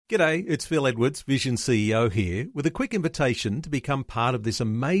G'day, it's Phil Edwards, Vision CEO here, with a quick invitation to become part of this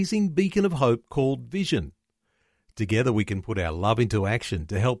amazing beacon of hope called Vision. Together we can put our love into action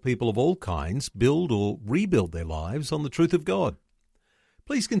to help people of all kinds build or rebuild their lives on the truth of God.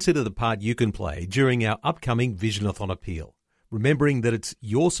 Please consider the part you can play during our upcoming Visionathon appeal, remembering that it's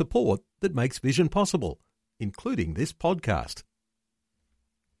your support that makes Vision possible, including this podcast.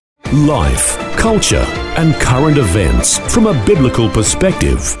 Life, culture, and current events from a biblical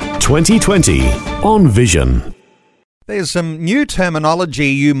perspective. 2020 on Vision. There's some new terminology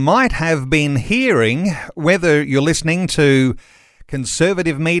you might have been hearing, whether you're listening to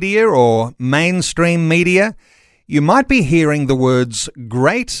conservative media or mainstream media. You might be hearing the words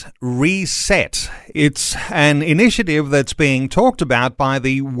Great Reset. It's an initiative that's being talked about by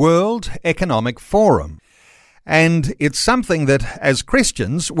the World Economic Forum. And it's something that, as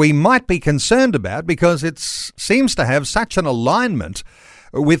Christians, we might be concerned about because it seems to have such an alignment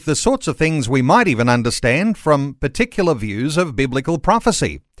with the sorts of things we might even understand from particular views of biblical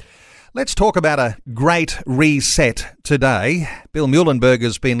prophecy. Let's talk about a great reset today. Bill Muehlenberg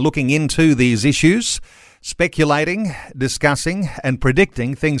has been looking into these issues, speculating, discussing, and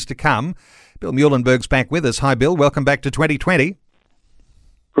predicting things to come. Bill Muehlenberg's back with us. Hi, Bill. Welcome back to 2020.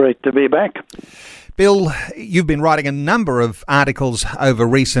 Great to be back. Bill, you've been writing a number of articles over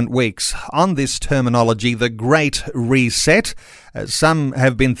recent weeks on this terminology, the Great Reset. Some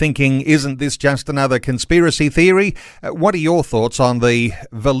have been thinking, isn't this just another conspiracy theory? What are your thoughts on the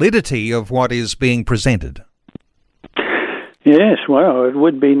validity of what is being presented? Yes, well, it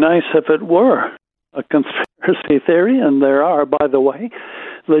would be nice if it were a conspiracy theory, and there are, by the way,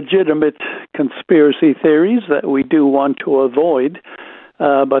 legitimate conspiracy theories that we do want to avoid.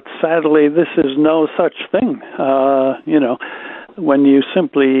 But sadly, this is no such thing. When you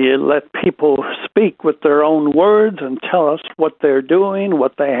simply let people speak with their own words and tell us what they're doing,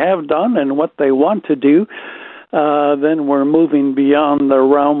 what they have done, and what they want to do, then we're moving beyond the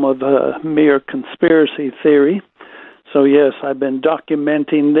realm of a mere conspiracy theory. So yes, I've been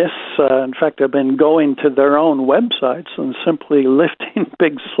documenting this. In fact, I've been going to their own websites and simply lifting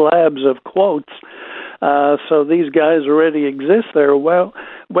big slabs of quotes. So these guys already exist. Their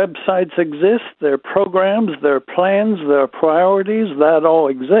websites exist, their programs, their plans, their priorities, that all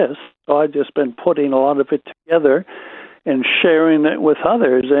exists. So I've just been putting a lot of it together and sharing it with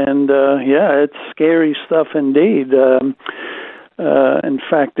others. And, it's scary stuff indeed. In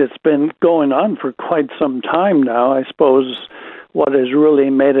fact, it's been going on for quite some time now. I suppose what has really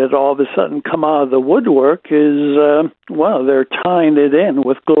made it all of a sudden come out of the woodwork is, they're tying it in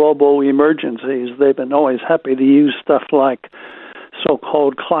with global emergencies. They've been always happy to use stuff like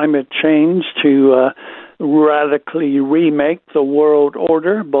so-called climate change to radically remake the world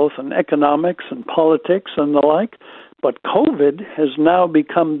order, both in economics and politics and the like. But COVID has now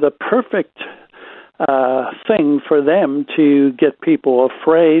become the perfect thing for them to get people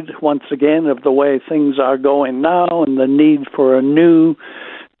afraid, once again, of the way things are going now and the need for a new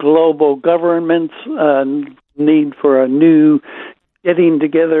global government, need for a new getting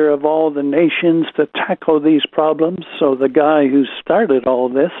together of all the nations to tackle these problems. So the guy who started all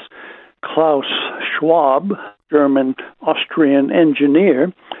this, Klaus Schwab, German-Austrian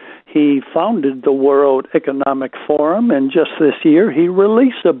engineer, he founded the World Economic Forum, and just this year he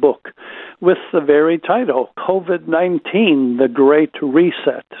released a book with the very title, COVID-19, The Great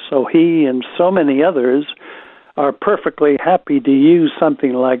Reset. So he and so many others are perfectly happy to use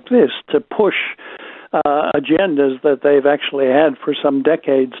something like this to push agendas that they've actually had for some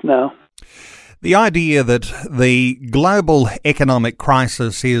decades now. The idea that the global economic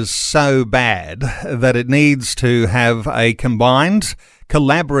crisis is so bad that it needs to have a combined,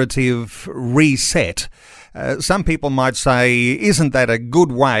 collaborative reset. Some people might say, isn't that a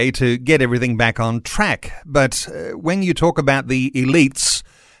good way to get everything back on track? But when you talk about the elites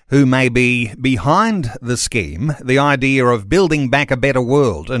who may be behind the scheme, the idea of building back a better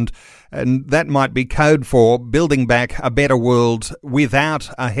world, and that might be code for building back a better world without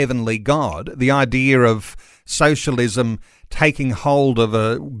a heavenly God, the idea of socialism taking hold of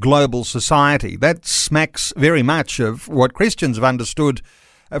a global society, that smacks very much of what Christians have understood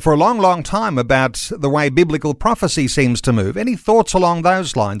for a long, long time about the way biblical prophecy seems to move. Any thoughts along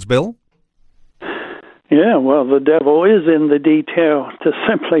those lines, Bill? Yeah, well, the devil is in the detail. To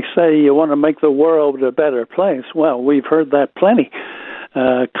simply say you want to make the world a better place, well, we've heard that plenty.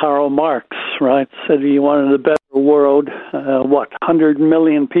 Karl Marx, right, said he wanted a better world. 100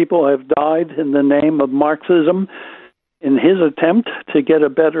 million people have died in the name of Marxism in his attempt to get a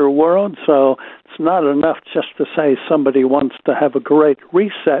better world. So it's not enough just to say somebody wants to have a great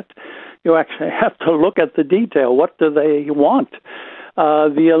reset. You actually have to look at the detail. What do they want?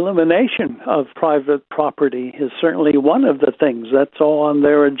 The elimination of private property is certainly one of the things that's all on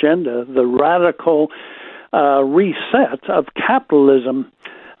their agenda. The radical reset of capitalism.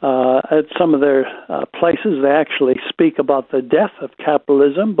 At some of their places, they actually speak about the death of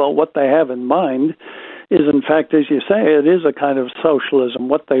capitalism, but what they have in mind is, in fact, as you say, it is a kind of socialism.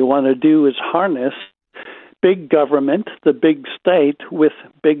 What they want to do is harness big government, the big state, with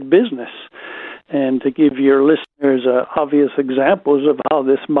big business. And to give your listeners obvious examples of how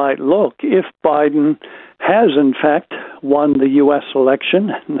this might look, if Biden has, in fact, won the U.S. election,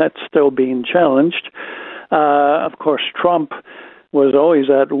 and that's still being challenged, of course, Trump was always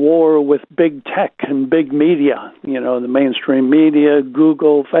at war with big tech and big media, the mainstream media,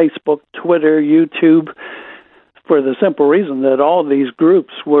 Google, Facebook, Twitter, YouTube, for the simple reason that all these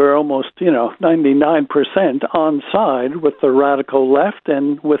groups were almost, 99% on side with the radical left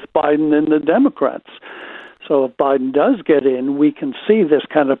and with Biden and the Democrats. So if Biden does get in, we can see this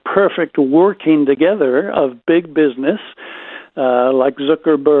kind of perfect working together of big business, like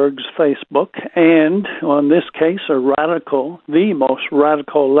Zuckerberg's Facebook, and, in this case, the most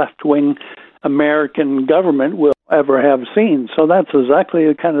radical left-wing American government we'll ever have seen. So that's exactly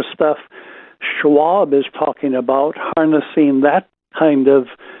the kind of stuff Schwab is talking about, harnessing that kind of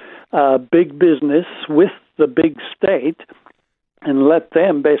big business with the big state and let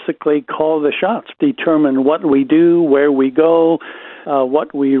them basically call the shots, determine what we do, where we go,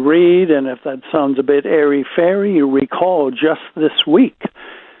 what we read. And if that sounds a bit airy-fairy, you recall just this week,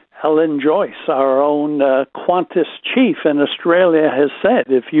 Helen Joyce, our own Qantas chief in Australia, has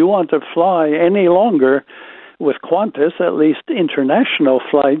said, if you want to fly any longer with Qantas, at least international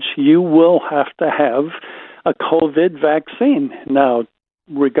flights, you will have to have a COVID vaccine. Now,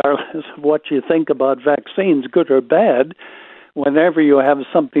 regardless of what you think about vaccines, good or bad, whenever you have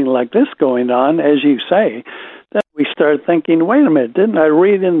something like this going on, as you say, then we start thinking, wait a minute, didn't I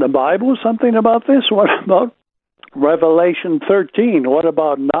read in the Bible something about this? What about Revelation 13? What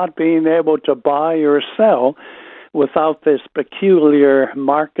about not being able to buy or sell without this peculiar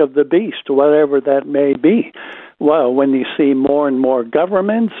mark of the beast, whatever that may be? Well, when you see more and more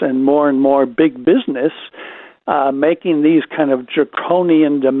governments and more big business making these kind of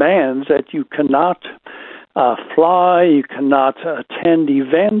draconian demands that you cannot fly, you cannot attend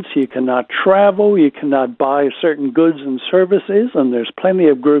events, you cannot travel, you cannot buy certain goods and services, and there's plenty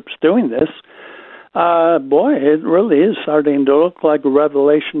of groups doing this, boy, it really is starting to look like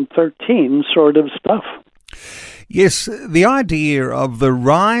Revelation 13 sort of stuff. Yes, the idea of the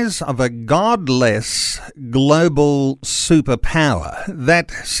rise of a godless global superpower,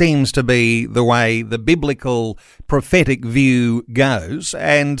 that seems to be the way the biblical prophetic view goes,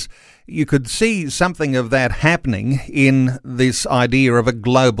 and you could see something of that happening in this idea of a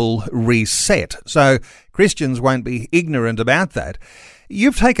global reset. So Christians won't be ignorant about that.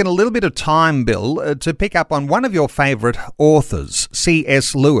 You've taken a little bit of time, Bill, to pick up on one of your favourite authors,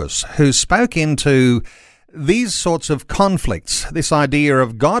 C.S. Lewis, who spoke into these sorts of conflicts, this idea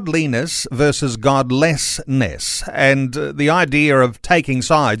of godliness versus godlessness, and the idea of taking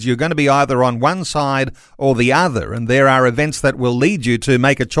sides. You're going to be either on one side or the other, and there are events that will lead you to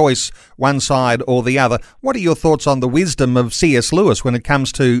make a choice one side or the other. What are your thoughts on the wisdom of C.S. Lewis when it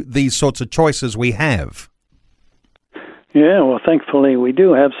comes to these sorts of choices we have? Yeah, well, thankfully we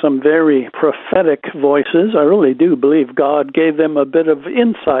do have some very prophetic voices. I really do believe God gave them a bit of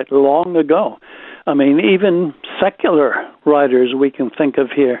insight long ago. I mean, even secular writers we can think of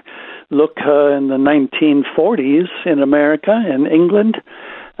here. Look in the 1940s in America and England.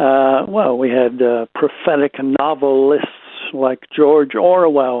 We had prophetic novelists like George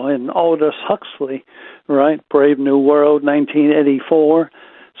Orwell and Aldous Huxley, right? Brave New World, 1984.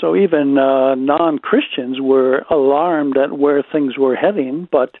 So even non-Christians were alarmed at where things were heading.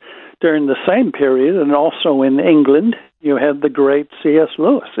 But during the same period, and also in England, you had the great C.S.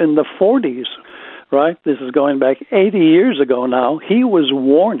 Lewis in the 40s. Right? This is going back 80 years ago now. He was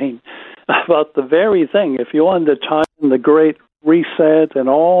warning about the very thing. If you wanted to time the Great Reset and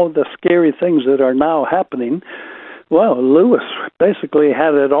all the scary things that are now happening, well, Lewis basically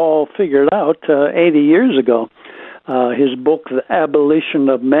had it all figured out 80 years ago. His book, The Abolition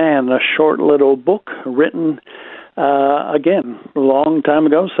of Man, a short little book written, again, a long time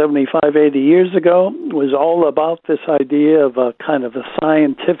ago, 75, 80 years ago, was all about this idea of a kind of a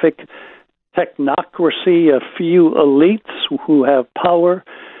scientific technocracy, a few elites who have power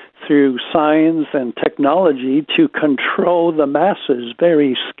through science and technology to control the masses.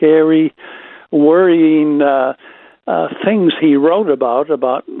 Very scary, worrying things he wrote about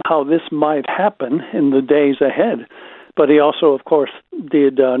how this might happen in the days ahead. But he also, of course,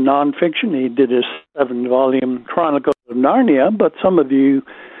 did nonfiction. He did his 7-volume Chronicles of Narnia, but some of you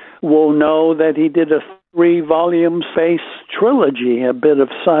will know that he did a 3-volume space trilogy, a bit of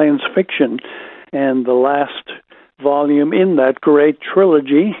science fiction. And the last volume in that great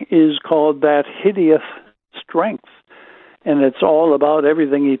trilogy is called That Hideous Strength. And it's all about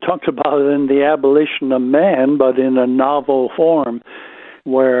everything he talks about in the abolition of man, but in a novel form,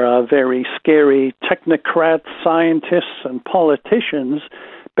 where very scary technocrats, scientists, and politicians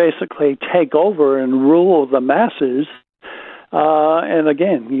basically take over and rule the masses. And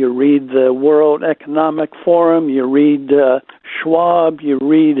again, you read the World Economic Forum, you read Schwab, you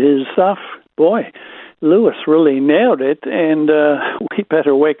read his stuff. Boy, Lewis really nailed it, and we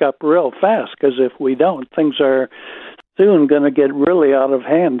better wake up real fast, because if we don't, things are soon going to get really out of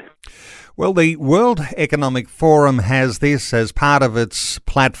hand. Well, the World Economic Forum has this as part of its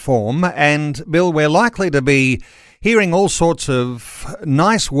platform, and Bill, we're likely to be hearing all sorts of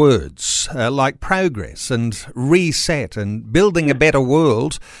nice words like progress and reset and building a better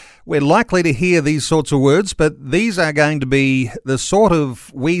world. We're likely to hear these sorts of words, but these are going to be the sort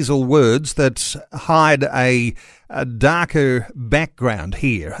of weasel words that hide a darker background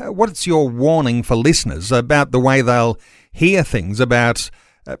here. What's your warning for listeners about the way they'll hear things about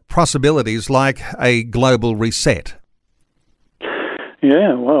possibilities like a global reset?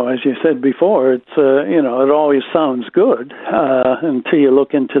 Yeah, well, as you said before, it's it always sounds good until you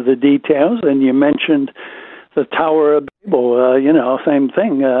look into the details. And you mentioned the Tower of Babel, same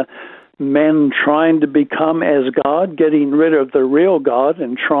thing. Men trying to become as God, getting rid of the real God,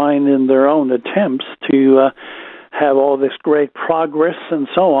 and trying in their own attempts to have all this great progress and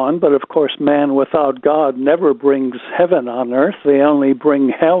so on. But of course, man without God never brings heaven on earth. They only bring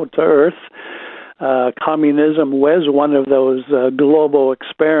hell to earth. Communism was one of those global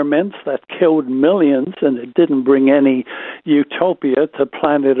experiments that killed millions, and it didn't bring any utopia to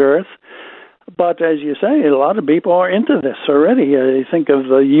planet Earth. But as you say, a lot of people are into this already. You think of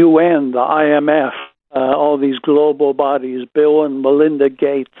the UN, the IMF, all these global bodies, Bill and Melinda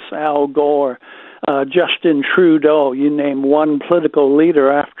Gates, Al Gore, Justin Trudeau, you name one political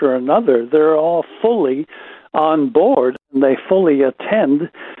leader after another. They're all fully on board, and they fully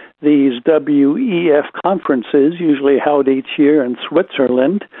attend these WEF conferences, usually held each year in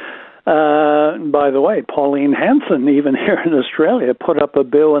Switzerland. By the way, Pauline Hanson, even here in Australia, put up a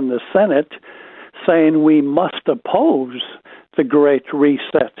bill in the Senate saying we must oppose the Great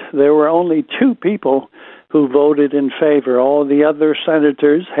Reset. There were only 2 people who voted in favor. All the other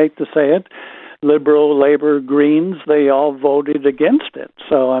senators, hate to say it, Liberal, Labor, Greens, they all voted against it.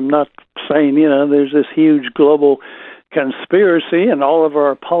 So I'm not saying, there's this huge global conspiracy and all of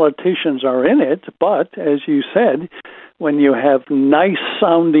our politicians are in it, but as you said, when you have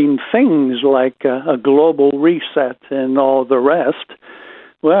nice-sounding things like a global reset and all the rest,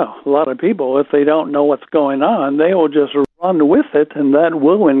 well, a lot of people, if they don't know what's going on, they will just run with it, and that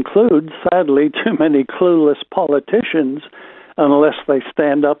will include, sadly, too many clueless politicians unless they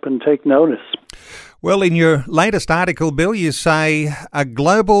stand up and take notice. Well, in your latest article, Bill, you say a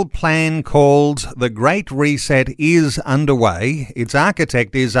global plan called The Great Reset is underway. Its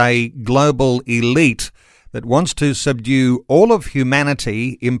architect is a global elite that wants to subdue all of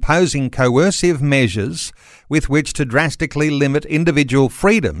humanity, imposing coercive measures with which to drastically limit individual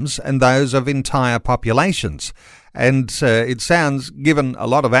freedoms and those of entire populations. And it sounds, given a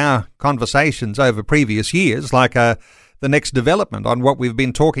lot of our conversations over previous years, like the next development on what we've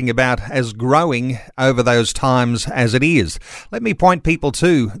been talking about as growing over those times as it is. Let me point people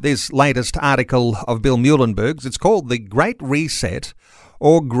to this latest article of Bill Muehlenberg's. It's called The Great Reset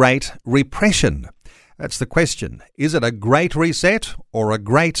or Great Repression. That's the question. Is it a great reset or a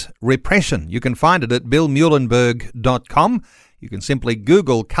great repression? You can find it at billmuehlenberg.com. You can simply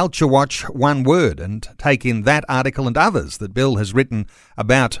Google Culture Watch one word and take in that article and others that Bill has written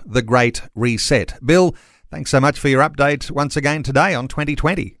about the Great Reset. Bill, thanks so much for your update once again today on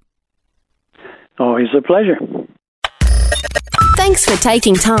 2020. Always a pleasure. Thanks for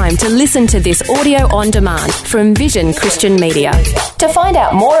taking time to listen to this audio on demand from Vision Christian Media. To find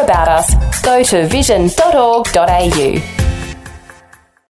out more about us, go to vision.org.au.